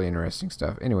 Really interesting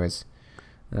stuff. Anyways,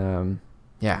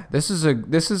 yeah, this is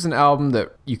an album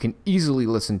that you can easily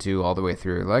listen to all the way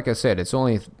through. Like I said, it's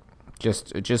only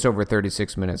just over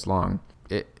 36 minutes long.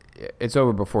 It's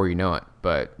over before you know it,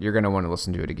 but you're going to want to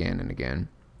listen to it again and again.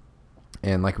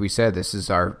 And like we said, this is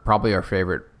probably our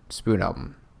favorite Spoon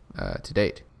album to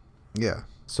date. Yeah.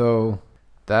 So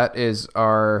that is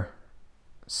our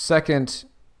second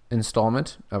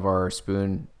installment of our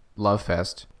Spoon Love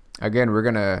Fest. Again, we're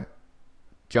going to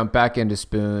jump back into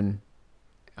Spoon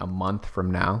a month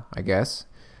from now, I guess.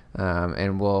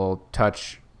 And we'll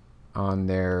touch on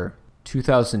their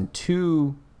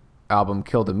 2002 album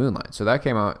Kill the Moonlight. So that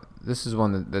came out. This is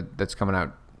one that's coming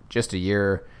out just a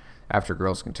year after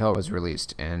Girls Can Tell was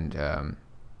released, and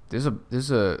there's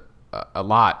a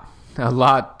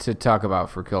lot to talk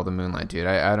about for Kill the Moonlight, dude.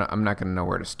 I'm not gonna know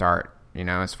where to start.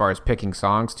 As far as picking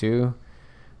songs too,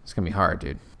 it's gonna be hard,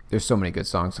 dude. There's so many good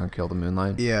songs on Kill the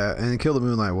Moonlight. Yeah, and Kill the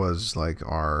Moonlight was like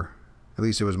at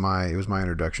least it was my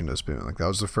introduction to Spoon. Like that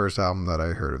was the first album that I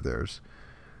heard of theirs.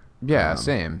 Yeah,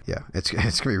 same. Yeah, it's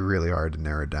gonna be really hard to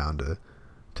narrow it down to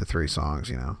 3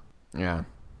 songs, Yeah.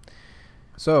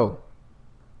 So,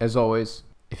 as always,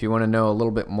 if you want to know a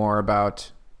little bit more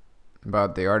about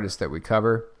the artists that we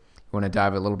cover, you want to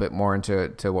dive a little bit more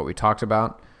into what we talked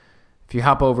about, if you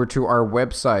hop over to our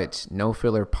website,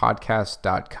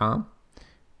 nofillerpodcast.com,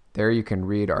 there you can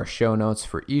read our show notes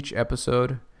for each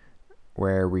episode,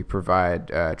 where we provide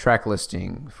track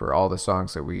listing for all the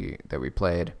songs that we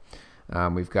played.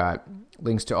 We've got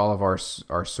links to all of our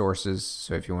sources,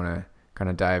 so if you want to kind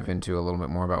of dive into a little bit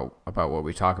more about what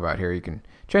we talk about here,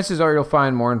 chances are you'll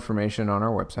find more information on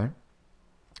our website.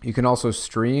 You can also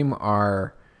stream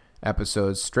our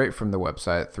episodes straight from the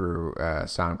website through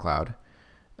SoundCloud.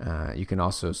 You can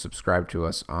also subscribe to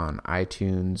us on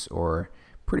iTunes or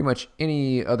pretty much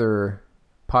any other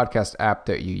podcast app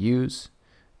that you use.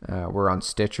 We're on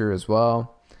Stitcher as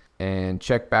well. And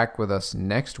check back with us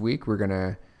next week. We're going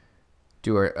to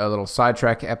do a little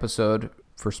sidetrack episode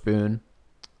for Spoon.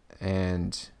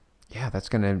 And yeah, that's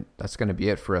gonna be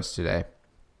it for us today.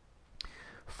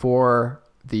 For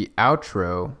the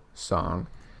outro song,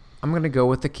 I'm gonna go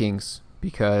with the Kinks,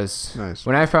 because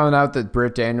when I found out that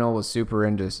Britt Daniel was super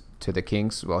into the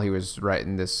Kinks while he was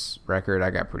writing this record,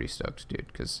 I got pretty stoked, dude.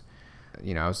 Because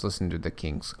I was listening to the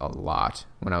Kinks a lot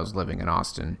when I was living in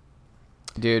Austin.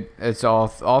 Dude, it's all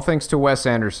thanks to Wes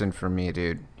Anderson for me,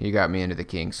 dude. He got me into the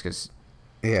Kinks because.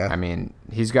 Yeah. I mean,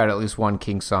 he's got at least one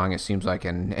Kinks song, it seems like,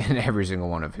 in every single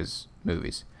one of his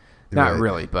movies. Not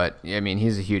really, but, I mean,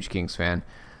 he's a huge Kinks fan.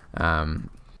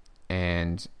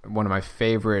 And one of my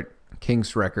favorite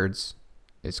Kinks records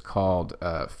is called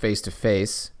Face to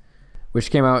Face,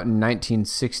 which came out in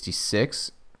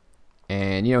 1966.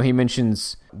 And, he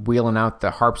mentions wheeling out the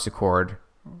harpsichord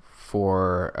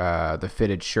for the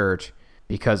fitted shirt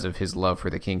because of his love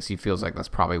for the Kinks. He feels like that's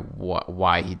probably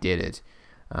why he did it.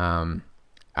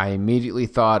 I immediately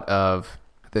thought of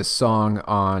this song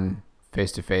on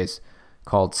Face to Face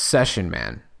called Session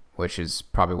Man, which is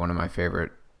probably one of my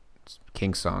favorite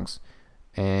Kinks songs.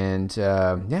 And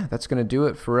yeah, that's going to do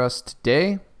it for us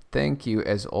today. Thank you,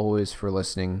 as always, for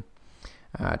listening.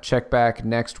 Check back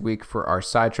next week for our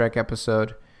sidetrack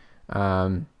episode.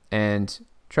 And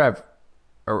Trev,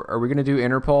 are we going to do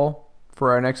Interpol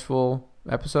for our next full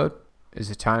episode? Is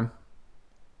it time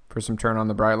for some Turn on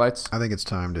the Bright Lights? I think it's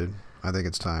time, dude. I think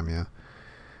it's time, yeah.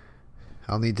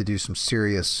 I'll need to do some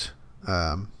serious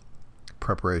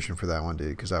preparation for that one,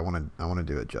 dude, because I want to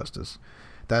do it justice.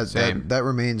 That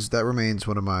remains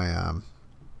one of my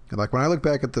like when I look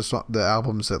back at the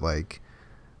albums that like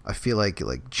I feel like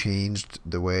it changed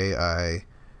the way I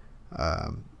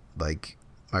like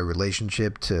my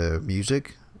relationship to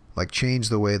music, like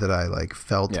changed the way that I like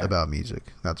felt about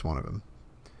music. That's one of them.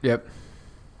 Yep.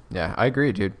 Yeah, I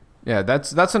agree, dude. Yeah,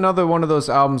 that's another one of those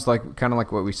albums, like kind of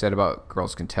like what we said about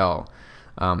Girls Can Tell.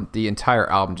 The entire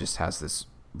album just has this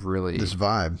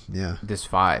vibe,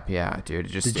 yeah, dude.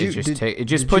 It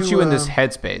just puts you in this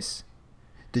headspace.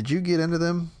 Did you get into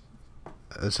them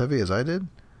as heavy as I did?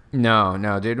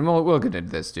 No, dude. We'll get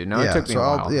into this, dude. No, it took me a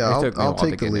while. I'll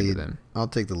take the lead. I'll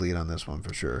take the lead on this one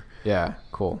for sure. Yeah,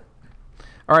 cool.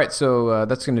 All right, so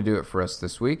that's gonna do it for us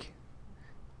this week,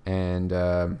 and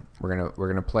we're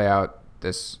gonna play out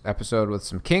this episode with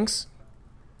some Kinks.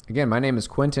 Again, my name is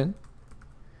Quentin.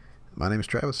 My name is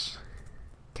Travis.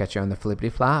 Catch you on the flippity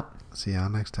flop. See y'all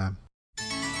next time.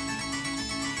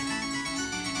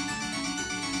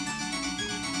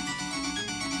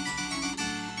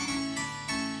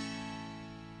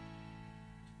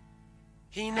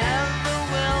 He never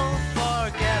will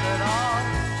forget it all.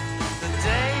 The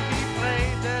day he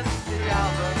played at the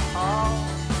Albert Hall.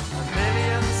 A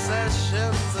million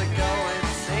sessions ago it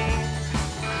seems.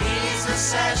 He's a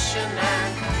session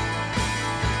man,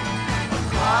 a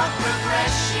chord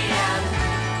progression,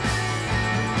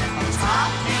 a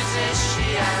top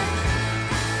musician,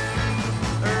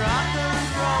 a rock and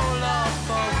roll or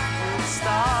folk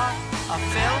star, a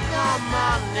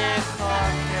Philharmonic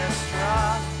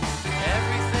orchestra.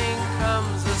 Everything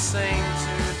comes the same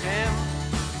to him.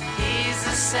 He's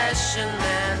a session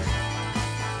man,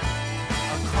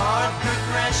 a chord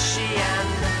progression,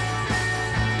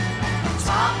 a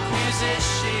top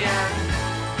musician.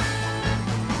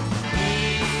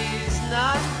 He's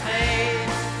not paid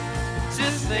to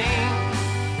think,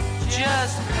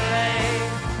 just play.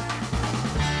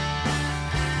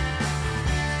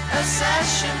 A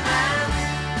session man,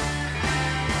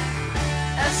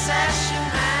 a session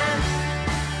man,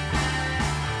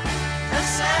 a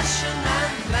session man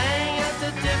playing at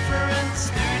the different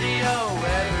studio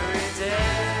every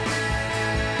day.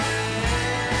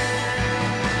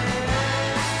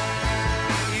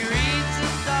 He reads the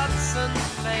dots and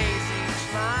plays each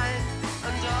line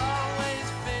and always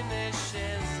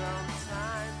finishes on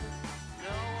time.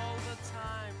 No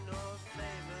overtime, no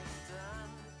favors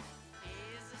done.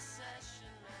 He's a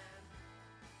session man.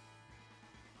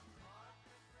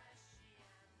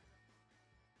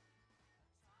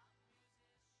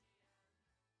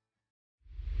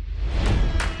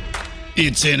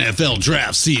 It's NFL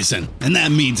draft season, and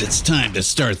that means it's time to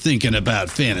start thinking about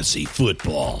fantasy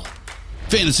football.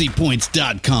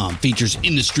 FantasyPoints.com features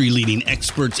industry-leading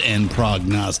experts and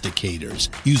prognosticators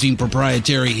using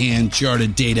proprietary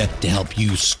hand-charted data to help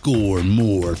you score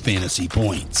more fantasy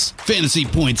points.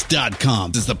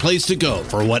 FantasyPoints.com is the place to go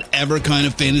for whatever kind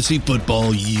of fantasy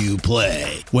football you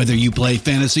play. Whether you play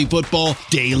fantasy football,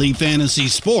 daily fantasy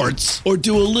sports, or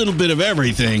do a little bit of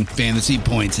everything, Fantasy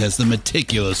Points has the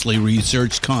meticulously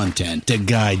researched content to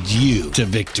guide you to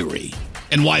victory.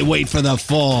 And why wait for the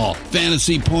fall?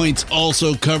 Fantasy Points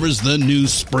also covers the new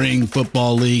spring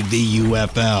football league, the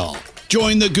UFL.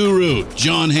 Join the guru,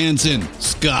 John Hansen,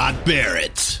 Scott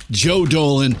Barrett, Joe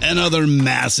Dolan, and other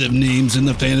massive names in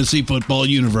the fantasy football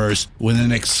universe with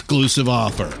an exclusive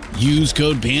offer. Use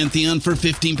code Pantheon for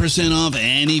 15% off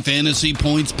any Fantasy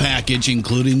Points package,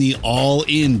 including the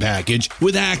all-in package,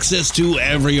 with access to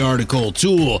every article,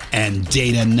 tool, and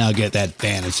data nugget that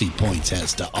Fantasy Points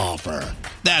has to offer.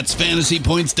 That's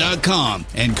FantasyPoints.com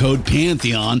and code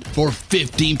Pantheon for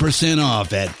 15%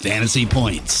 off at Fantasy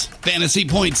Points.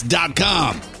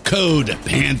 FantasyPoints.com, code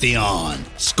Pantheon.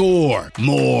 Score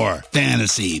more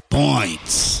fantasy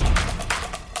points.